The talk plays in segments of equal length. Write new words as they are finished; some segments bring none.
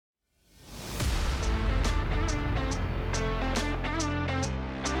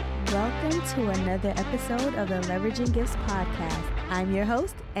to another episode of the Leveraging Gifts podcast. I'm your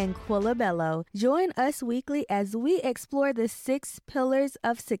host, Anquilla Bello. Join us weekly as we explore the 6 pillars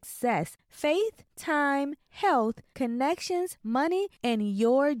of success: faith, time, health, connections, money, and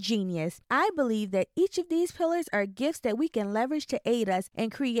your genius. I believe that each of these pillars are gifts that we can leverage to aid us in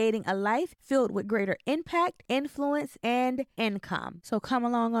creating a life filled with greater impact, influence, and income. So come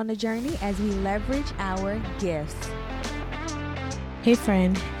along on the journey as we leverage our gifts. Hey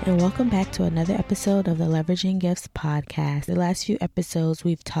friend, and welcome back to another episode of the Leveraging Gifts podcast. The last few episodes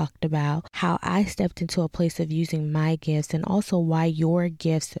we've talked about how I stepped into a place of using my gifts and also why your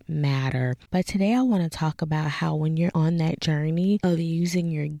gifts matter. But today I want to talk about how when you're on that journey of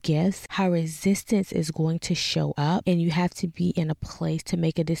using your gifts, how resistance is going to show up and you have to be in a place to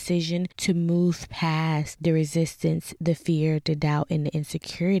make a decision to move past the resistance, the fear, the doubt, and the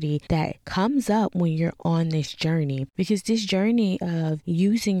insecurity that comes up when you're on this journey. Because this journey of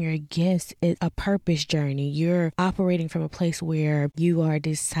using your gifts is a purpose journey. You're operating from a place where you are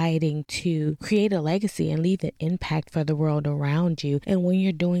deciding to create a legacy and leave an impact for the world around you. And when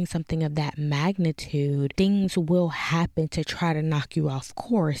you're doing something of that magnitude, things will happen to try to knock you off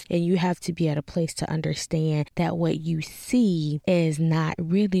course. And you have to be at a place to understand that what you see is not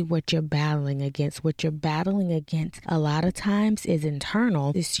really what you're battling against. What you're battling against a lot of times is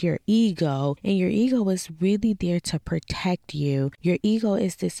internal. It's your ego, and your ego is really there to protect you. Your ego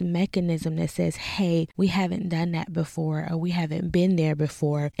is this mechanism that says, hey, we haven't done that before, or we haven't been there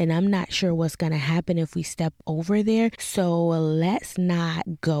before, and I'm not sure what's going to happen if we step over there, so let's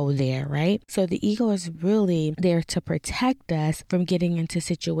not go there, right? So the ego is really there to protect us from getting into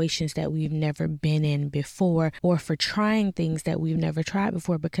situations that we've never been in before, or for trying things that we've never tried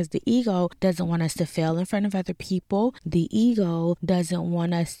before, because the ego doesn't want us to fail in front of other people. The ego doesn't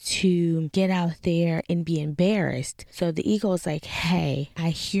want us to get out there and be embarrassed. So the ego is like, hey, I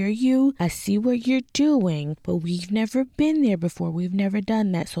hear you. I see what you're doing, but we've never been there before. We've never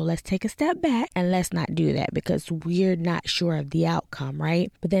done that. So let's take a step back and let's not do that because we're not sure of the outcome,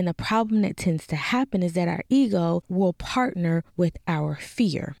 right? But then the problem that tends to happen is that our ego will partner with our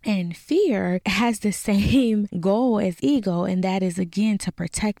fear. And fear has the same goal as ego, and that is, again, to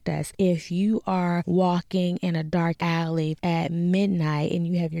protect us. If you are walking in a dark alley at midnight and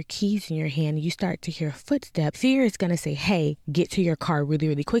you have your keys in your hand and you start to hear footsteps, fear is going to say, hey, get to your car really,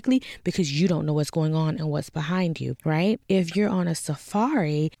 really quickly because you don't know what's going on and what's behind you, right? If you're on a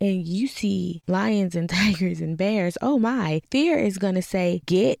safari and you see lions and tigers and bears, oh my, fear is going to say,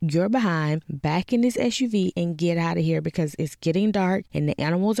 get your behind back in this SUV and get out of here because it's getting dark and the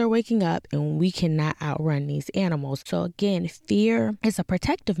animals are waking up and we cannot outrun these animals. So again, fear is a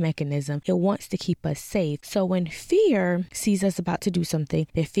protective mechanism. It wants to keep us safe. So when fear sees us about to do something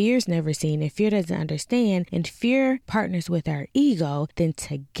that fear's never seen and fear doesn't understand, and fear partners with our ego, then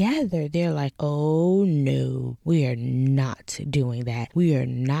together they're like, oh no, we are not doing that. We are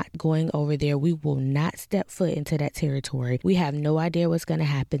not going over there. We will not step foot into that territory. We have no idea what's going to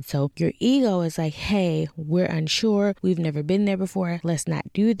happen. So your ego is like, hey, we're unsure. We've never been there before. Let's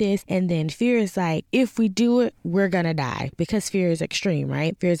not do this. And then fear is like, if we do it, we're going to die, because fear is extreme,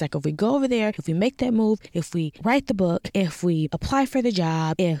 right? Fear is like, if we go over there, if we make that move, if we write the book, if we apply for the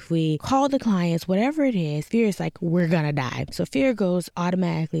job, if we call the clients, whatever it is, fear is like, we're going to die. So fear goes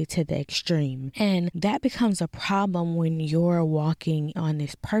automatically to the extreme. And that becomes a problem when you're walking on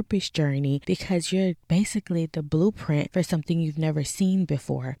this purpose journey, because you're basically the blueprint for something you've never seen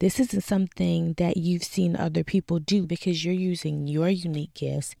before. This isn't something that you've seen other people do, because you're using your unique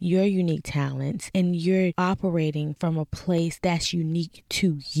gifts, your unique talents, and you're operating from a place that's unique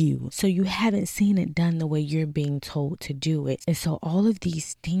to you. So you haven't seen it done the way you're being told to do it. And so all of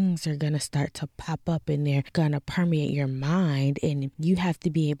these things are going to start to pop up and they're going to permeate your mind, and you have to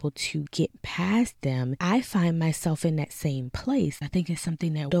be able to get past them. I find myself in that same place. I think it's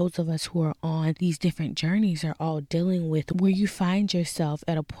something that those of us who are on these different journeys are all dealing with, where you find yourself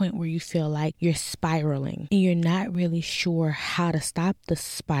at a point where you feel like you're spiraling and you're not really sure how to stop the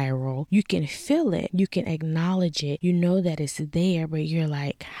spiral. You can feel it, you can acknowledge it, you know that it's there, but you're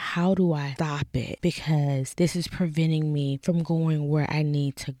like, how do I stop it? Because this is preventing me from going where I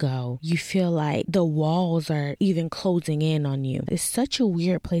need to go. You feel like the walls are even closing in on you. It's such a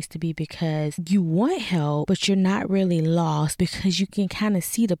weird place to be, because you want help, but you're not really lost, because you can kind of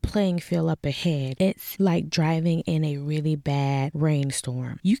see the playing field up ahead. It's like driving in a really bad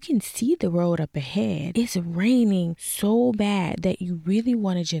rainstorm. You can see the road up ahead. It's raining so bad that you really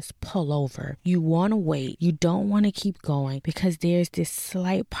want to just pull over. You want to wait. You don't want to keep going, because there's this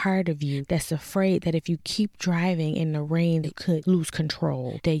slight part of you that's afraid that if you keep driving in the rain, you could lose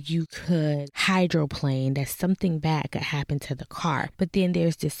control, that you could hydroplane, that something bad could happen happen to the car. But then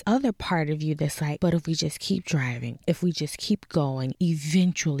there's this other part of you that's like, but if we just keep driving, if we just keep going,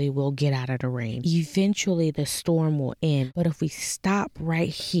 eventually we'll get out of the rain. Eventually the storm will end. But if we stop right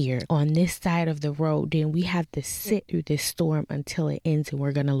here on this side of the road, then we have to sit through this storm until it ends, and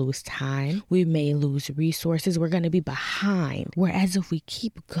we're going to lose time. We may lose resources. We're going to be behind. Whereas if we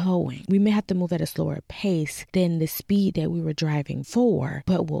keep going, we may have to move at a slower pace than the speed that we were driving for,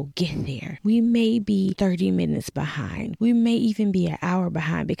 but we'll get there. We may be 30 minutes behind. We may even be an hour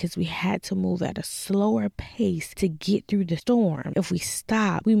behind because we had to move at a slower pace to get through the storm. If we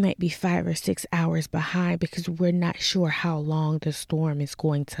stop, we might be 5 or 6 hours behind because we're not sure how long the storm is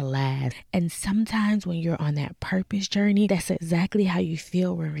going to last. And sometimes when you're on that purpose journey, that's exactly how you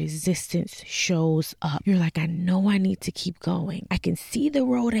feel when resistance shows up. You're like, I know I need to keep going. I can see the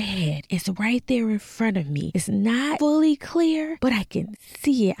road ahead. It's right there in front of me. It's not fully clear, but I can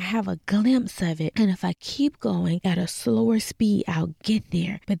see it. I have a glimpse of it. And if I keep going at a slower speed, I'll get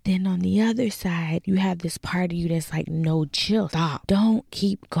there. But then on the other side, you have this part of you that's like, no, chill, stop. Don't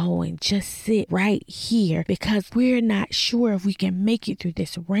keep going. Just sit right here because we're not sure if we can make it through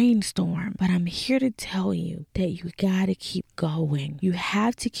this rainstorm. But I'm here to tell you that you gotta keep going. You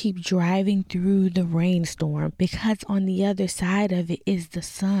have to keep driving through the rainstorm because on the other side of it is the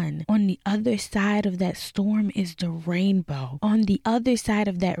sun. On the other side of that storm is the rainbow. On the other side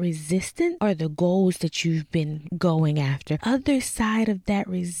of that resistance are the goals that you've been going after. Other side of that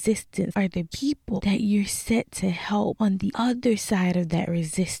resistance are the people that you're set to help. On the other side of that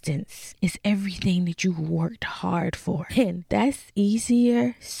resistance is everything that you worked hard for. And that's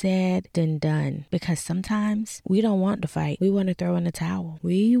easier said than done because sometimes we don't want to fight. We want to throw in the towel.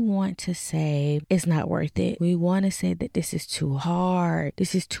 We want to say it's not worth it. We want to say that this is too hard.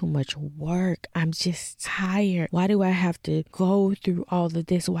 This is too much work. I'm just tired. Why do I have to go through all of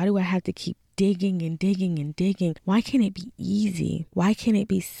this? Why do I have to keep digging and digging and digging? Why can't it be easy? Why can't it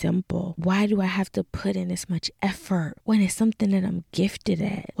be simple? Why do I have to put in this much effort when it's something that I'm gifted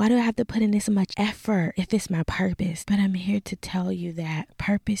at? Why do I have to put in this much effort if it's my purpose? But I'm here to tell you that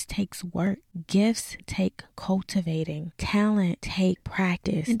purpose takes work. Gifts take cultivating. Talent take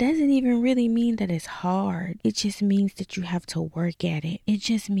practice. It doesn't even really mean that it's hard. It just means that you have to work at it. It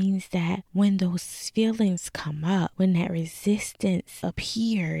just means that when those feelings come up, when that resistance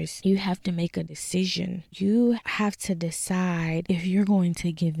appears, you have to make a decision. You have to decide if you're going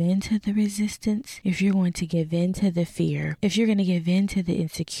to give in to the resistance, if you're going to give in to the fear, if you're going to give in to the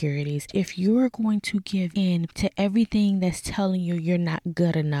insecurities, if you're going to give in to everything that's telling you you're not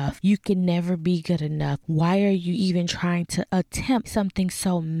good enough, you can never be good enough. Why are you even trying to attempt something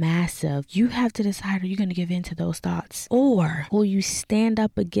so massive? You have to decide, are you going to give in to those thoughts? Or will you stand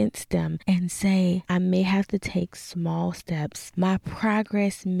up against them and say, I may have to take small steps. My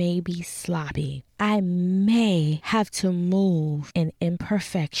progress may be sloppy. I may have to move in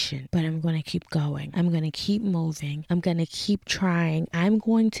imperfection, but I'm going to keep going. I'm going to keep moving. I'm going to keep trying. I'm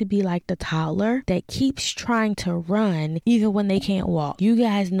going to be like the toddler that keeps trying to run even when they can't walk. You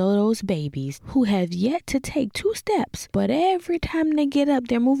guys know those babies who have yet to take 2 steps, but every time they get up,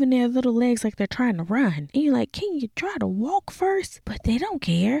 they're moving their little legs like they're trying to run. And you're like, can you try to walk first? But they don't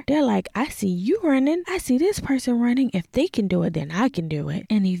care. They're like, I see you running. I see this person running. If they can do it, then I can do it.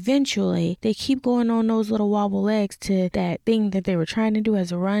 And eventually they keep going on those little wobble legs to that thing that they were trying to do as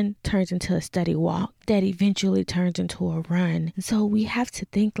a run turns into a steady walk that eventually turns into a run. And so we have to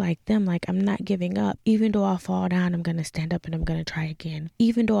think like them, like, I'm not giving up. Even though I fall down, I'm going to stand up and I'm going to try again.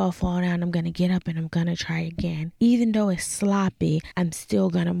 Even though I fall down, I'm going to get up and I'm going to try again. Even though it's sloppy, I'm still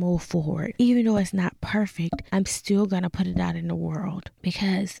going to move forward. Even though it's not perfect, I'm still going to put it out in the world.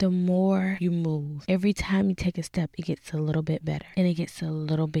 Because the more you move, every time you take a step, it gets a little bit better and it gets a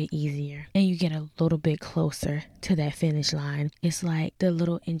little bit easier and you get a little bit closer to that finish line. It's like the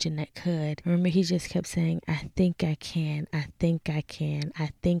little engine that could. Remember, he just kept saying, I think I can, I think I can, I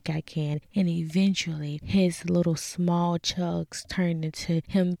think I can. And eventually his little small chugs turned into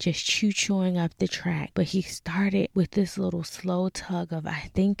him just chewing up the track. But he started with this little slow tug of,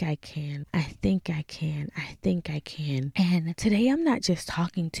 I think I can, I think I can, I think I can. And today I'm not just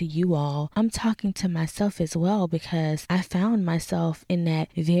talking to you all, I'm talking to myself as well, because I found myself in that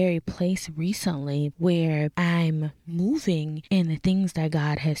very place recently where I'm moving in the things that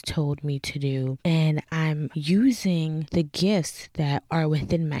God has told me to do. And and I'm using the gifts that are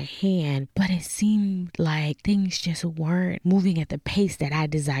within my hand, but it seemed like things just weren't moving at the pace that I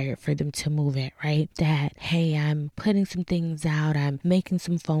desired for them to move at, right? That, hey, I'm putting some things out, I'm making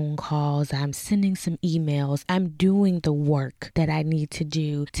some phone calls, I'm sending some emails, I'm doing the work that I need to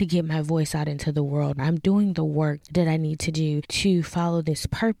do to get my voice out into the world. I'm doing the work that I need to do to follow this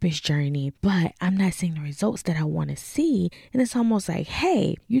purpose journey, but I'm not seeing the results that I want to see. And it's almost like,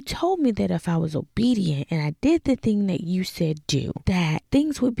 hey, you told me that if I was obedient and I did the thing that you said do, that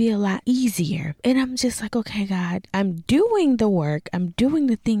things would be a lot easier. And I'm just like, okay, God, I'm doing the work, I'm doing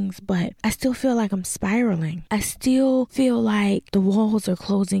the things, but I still feel like I'm spiraling. I still feel like the walls are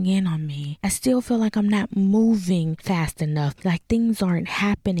closing in on me. I still feel like I'm not moving fast enough, like things aren't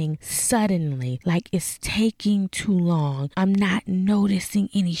happening suddenly, like it's taking too long. I'm not noticing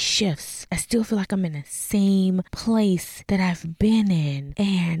any shifts. I still feel like I'm in the same place that I've been in.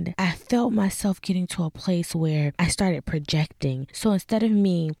 And I felt myself getting to a place where I started projecting. So instead of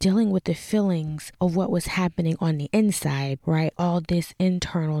me dealing with the feelings of what was happening on the inside, right? All this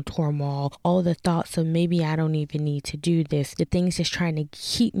internal turmoil, all the thoughts of maybe I don't even need to do this, the things just trying to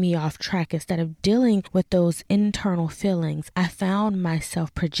keep me off track. Instead of dealing with those internal feelings, I found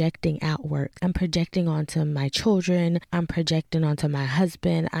myself projecting outward. I'm projecting onto my children. I'm projecting onto my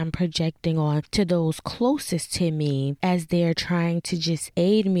husband. I'm projecting on to those closest to me as they're trying to just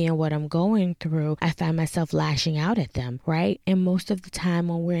aid me in what I'm going through. I find myself lashing out at them, right? And most of the time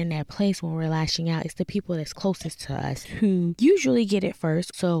when we're in that place, when we're lashing out, it's the people that's closest to us who usually get it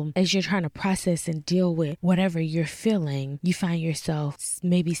first. So as you're trying to process and deal with whatever you're feeling, you find yourself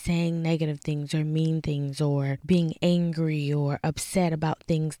maybe saying negative things or mean things or being angry or upset about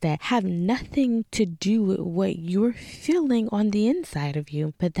things that have nothing to do with what you're feeling on the inside of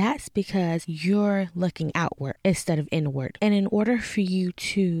you. But that's because you're looking outward instead of inward. And in order for you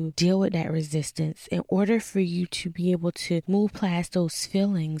to deal with that resistance, in order for you to be able to move past those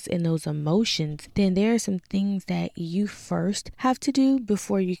feelings and those emotions, then there are some things that you first have to do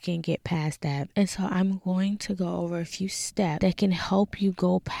before you can get past that. And so I'm going to go over a few steps that can help you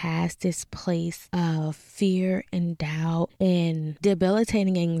go past this place of fear and doubt and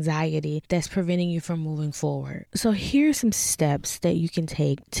debilitating anxiety that's preventing you from moving forward. So here's some steps that you can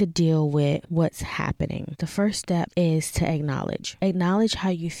take to deal with what's happening. The first step is to acknowledge. Acknowledge how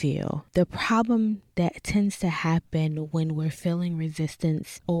you feel. The problem that tends to happen when we're feeling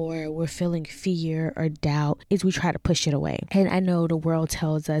resistance or we're feeling fear or doubt is we try to push it away. And I know the world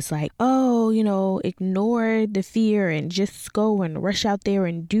tells us like, oh, ignore the fear and just go and rush out there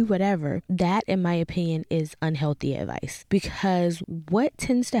and do whatever. That, in my opinion, is unhealthy advice, because what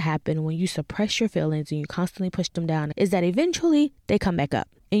tends to happen when you suppress your feelings and you constantly push them down is that eventually they come back up.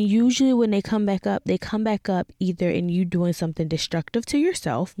 And usually when they come back up either in you doing something destructive to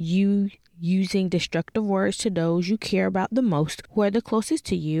yourself, you using destructive words to those you care about the most, who are the closest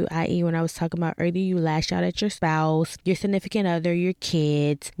to you, i.e. when I was talking about earlier, you lash out at your spouse, your significant other, your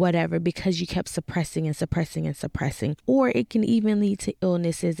kids, whatever, because you kept suppressing and suppressing and suppressing. Or it can even lead to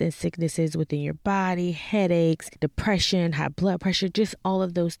illnesses and sicknesses within your body, headaches, depression, high blood pressure, just all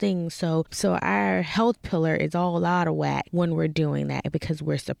of those things. So our health pillar is all out of whack when we're doing that because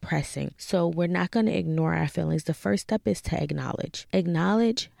we're suppressing. So we're not going to ignore our feelings. The first step is to acknowledge.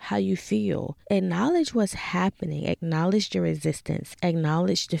 Acknowledge how you feel. Acknowledge what's happening. Acknowledge the resistance.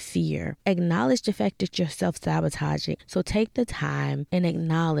 Acknowledge the fear. Acknowledge the fact that you're self-sabotaging. So take the time and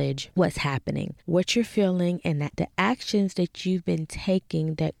acknowledge what's happening, what you're feeling, and that the actions that you've been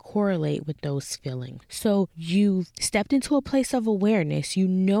taking that correlate with those feelings. So you've stepped into a place of awareness. You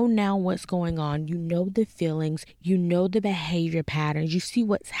know now what's going on. You know the feelings. You know the behavior patterns. You see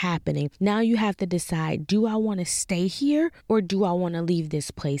what's happening. Now you have to decide, do I want to stay here or do I want to leave this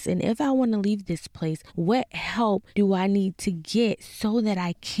place? And if I want to leave this place, what help do I need to get so that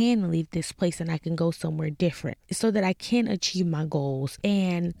I can leave this place and I can go somewhere different, so that I can achieve my goals?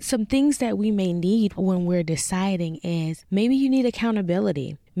 And some things that we may need when we're deciding is maybe you need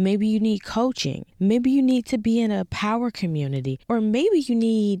accountability. Maybe you need coaching. Maybe you need to be in a power community, or maybe you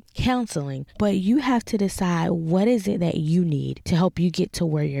need counseling, but you have to decide what is it that you need to help you get to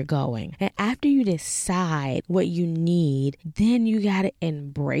where you're going. And after you decide what you need, then you got to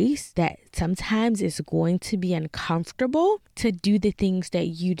embrace that sometimes it's going to be uncomfortable to do the things that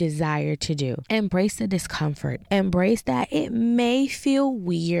you desire to do. Embrace the discomfort. Embrace that it may feel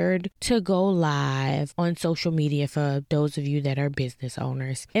weird to go live on social media for those of you that are business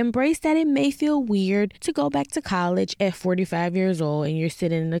owners. Embrace that it may feel weird to go back to college at 45 years old and you're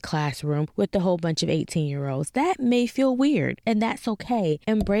sitting in a classroom with a whole bunch of 18-year-olds. That may feel weird, and that's okay.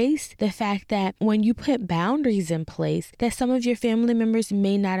 Embrace the fact that when you put boundaries in place, that some of your family members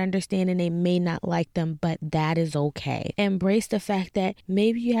may not understand and they may not like them, but that is okay. Embrace the fact that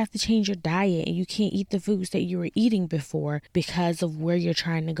maybe you have to change your diet and you can't eat the foods that you were eating before because of where you're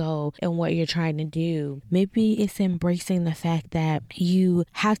trying to go and what you're trying to do. Maybe it's embracing the fact that you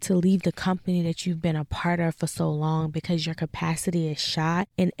have to leave the company that you've been a part of for so long because your capacity is shot,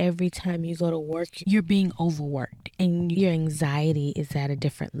 and every time you go to work, you're being overworked and your anxiety is at a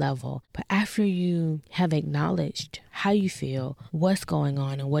different level. But after you have acknowledged how you feel, what's going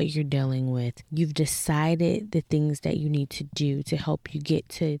on, and what you're dealing with, you've decided the things that you need to do to help you get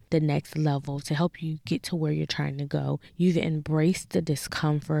to the next level, to help you get to where you're trying to go. You've embraced the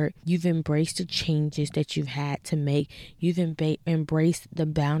discomfort. You've embraced the changes that you've had to make. You've embraced the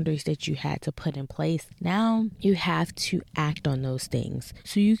boundaries that you had to put in place. Now you have to act on those things.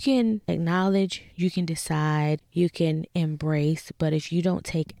 So you can acknowledge, you can decide, you can embrace, but if you don't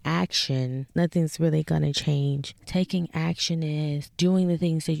take action, nothing's really going to change. Taking action is doing the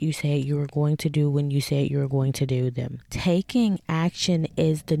things that you said you were going to do when you said you were going to do them. Taking action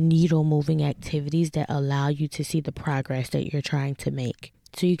is the needle moving activities that allow you to see the progress that you're trying to make.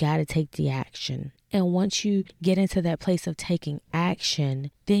 So you got to take the action. And once you get into that place of taking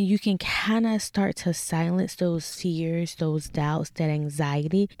action, then you can kind of start to silence those fears, those doubts, that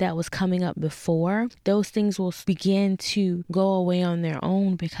anxiety that was coming up before. Those things will begin to go away on their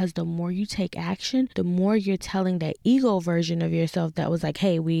own, because the more you take action, the more you're telling that ego version of yourself that was like,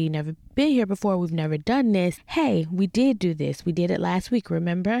 hey, we never been here before, we've never done this. Hey, we did do this. We did it last week,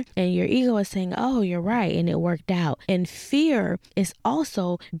 remember? And your ego is saying, oh, you're right, and it worked out. And fear is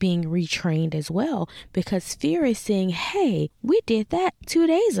also being retrained as well, because fear is saying, hey, we did that 2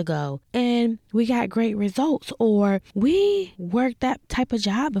 days ago and we got great results, or we worked that type of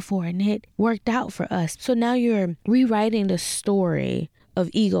job before and it worked out for us. So now you're rewriting the story of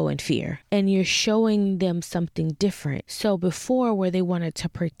ego and fear, and you're showing them something different. So before, where they wanted to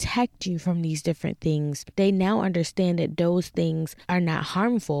protect you from these different things, they now understand that those things are not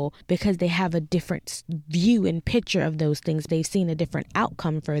harmful because they have a different view and picture of those things. They've seen a different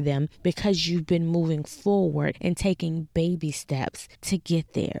outcome for them because you've been moving forward and taking baby steps to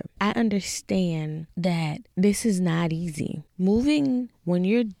get there. I understand that this is not easy. When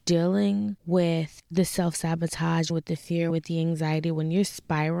you're dealing with the self-sabotage, with the fear, with the anxiety, when you're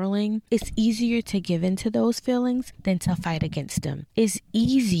spiraling, it's easier to give into those feelings than to fight against them. It's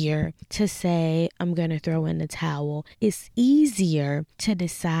easier to say, I'm going to throw in the towel. It's easier to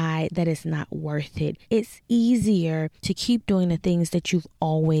decide that it's not worth it. It's easier to keep doing the things that you've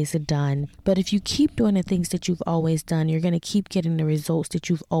always done. But if you keep doing the things that you've always done, you're going to keep getting the results that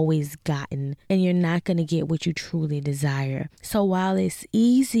you've always gotten, and you're not going to get what you truly desire. So while it's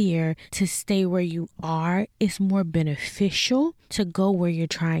easier to stay where you are, it's more beneficial to go where you're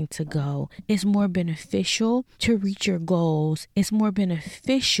trying to go. It's more beneficial to reach your goals. It's more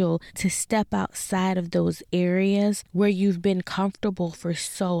beneficial to step outside of those areas where you've been comfortable for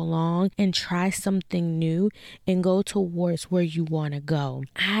so long and try something new and go towards where you want to go.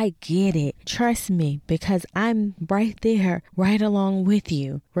 I get it. Trust me, because I'm right there, right along with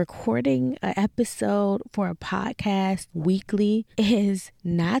you. Recording an episode for a podcast weekly is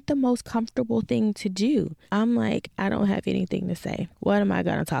not the most comfortable thing to do. I'm like, I don't have anything to say. What am I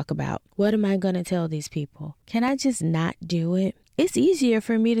going to talk about? What am I going to tell these people? Can I just not do it? It's easier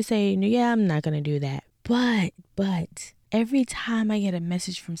for me to say, yeah, I'm not going to do that. But every time I get a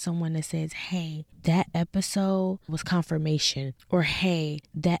message from someone that says, hey, that episode was confirmation, or hey,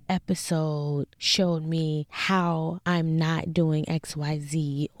 that episode showed me how I'm not doing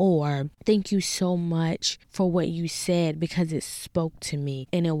XYZ, or thank you so much for what you said because it spoke to me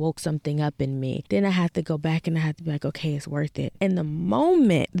and it woke something up in me. Then I have to go back and I have to be like, okay, it's worth it. In the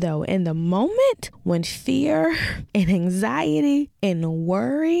moment when fear and anxiety and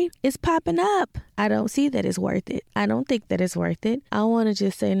worry is popping up, I don't see that it's worth it. I don't think that it's worth it. I want to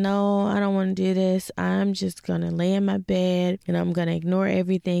just say, no, I don't want to do this. I'm just going to lay in my bed and I'm going to ignore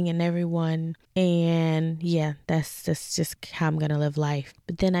everything and everyone. And yeah, that's just how I'm going to live life.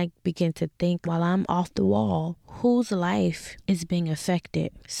 But then I begin to think, while I'm off the wall, whose life is being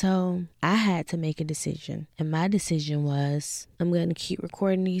affected? So I had to make a decision. And my decision was, I'm going to keep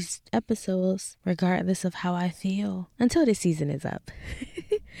recording these episodes regardless of how I feel until this season is up.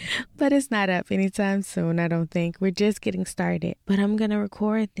 But it's not up anytime soon, I don't think. We're just getting started. But I'm going to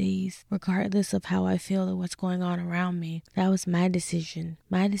record these regardless of how I feel or what's going on around me. That was my decision.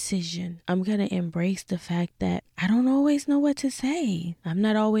 I'm going to embrace the fact that I don't always know what to say. I'm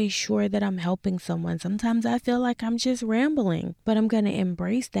not always sure that I'm helping someone. Sometimes I feel like I'm just rambling, but I'm going to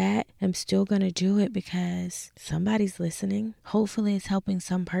embrace that. I'm still going to do it because somebody's listening. Hopefully it's helping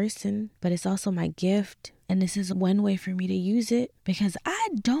some person, but it's also my gift. And this is one way for me to use it because I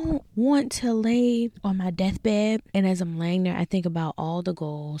don't want to lay on my deathbed. And as I'm laying there, I think about all the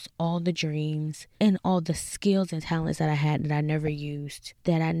goals, all the dreams, and all the skills and talents that I had that I never used,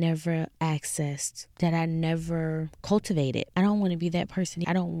 that I never accessed, that I never cultivated. I don't want to be that person.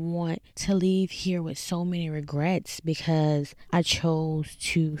 I don't want to leave here with so many regrets because I chose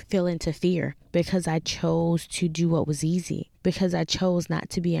to feel into fear, because I chose to do what was easy, because I chose not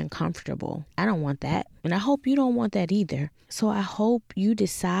to be uncomfortable. I don't want that. And I hope you don't want that either. So I hope you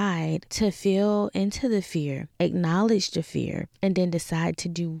decide to feel into the fear, acknowledge the fear, and then decide to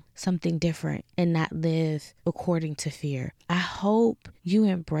do something different and not live according to fear. I hope you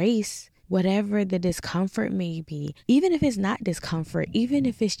embrace whatever the discomfort may be, even if it's not discomfort, even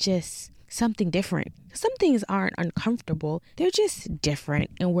if it's just something different. Some things aren't uncomfortable. They're just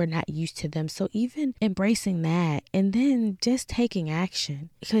different and we're not used to them. So even embracing that and then just taking action,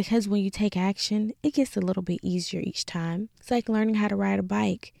 because when you take action, it gets a little bit easier each time. It's like learning how to ride a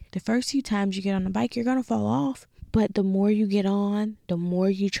bike. The first few times you get on a bike, you're going to fall off. But the more you get on, the more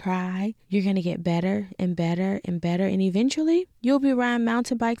you try, you're going to get better and better and better. And eventually you'll be riding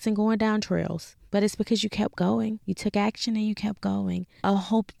mountain bikes and going down trails. But it's because you kept going. You took action and you kept going. I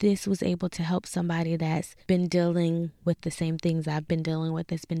hope this was able to help somebody that's been dealing with the same things I've been dealing with,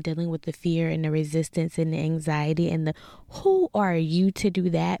 that's been dealing with the fear and the resistance and the anxiety and the who are you to do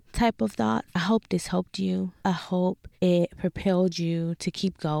that type of thought. I hope this helped you. I hope it propelled you to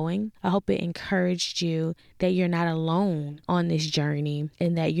keep going. I hope it encouraged you that you're not alone on this journey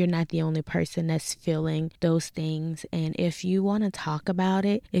and that you're not the only person that's feeling those things. And if you want to talk about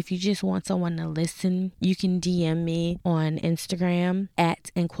it, if you just want someone to listen, you can DM me on Instagram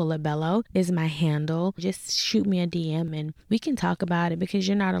at Anquilla is my handle. Just shoot me a DM and we can talk about it because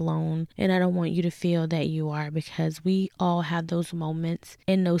you're not alone. And I don't want you to feel that you are, because we all have those moments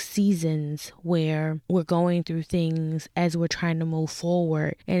in those seasons where we're going through things as we're trying to move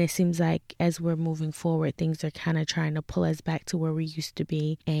forward. And it seems like as we're moving forward, things are kind of trying to pull us back to where we used to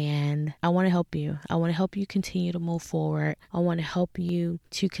be. And I want to help you. I want to help you continue to move forward. I want to help you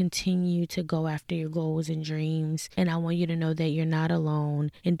to continue to go after your goals and dreams. And I want you to know that you're not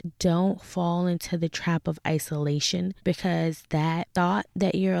alone, and don't fall into the trap of isolation, because that thought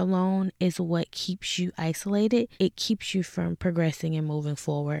that you're alone is what keeps you isolated. It keeps you from progressing and moving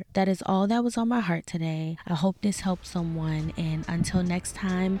forward. That is all that was on my heart today. I hope this helped someone, and until next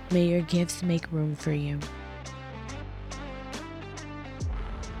time, may your gifts make room for you.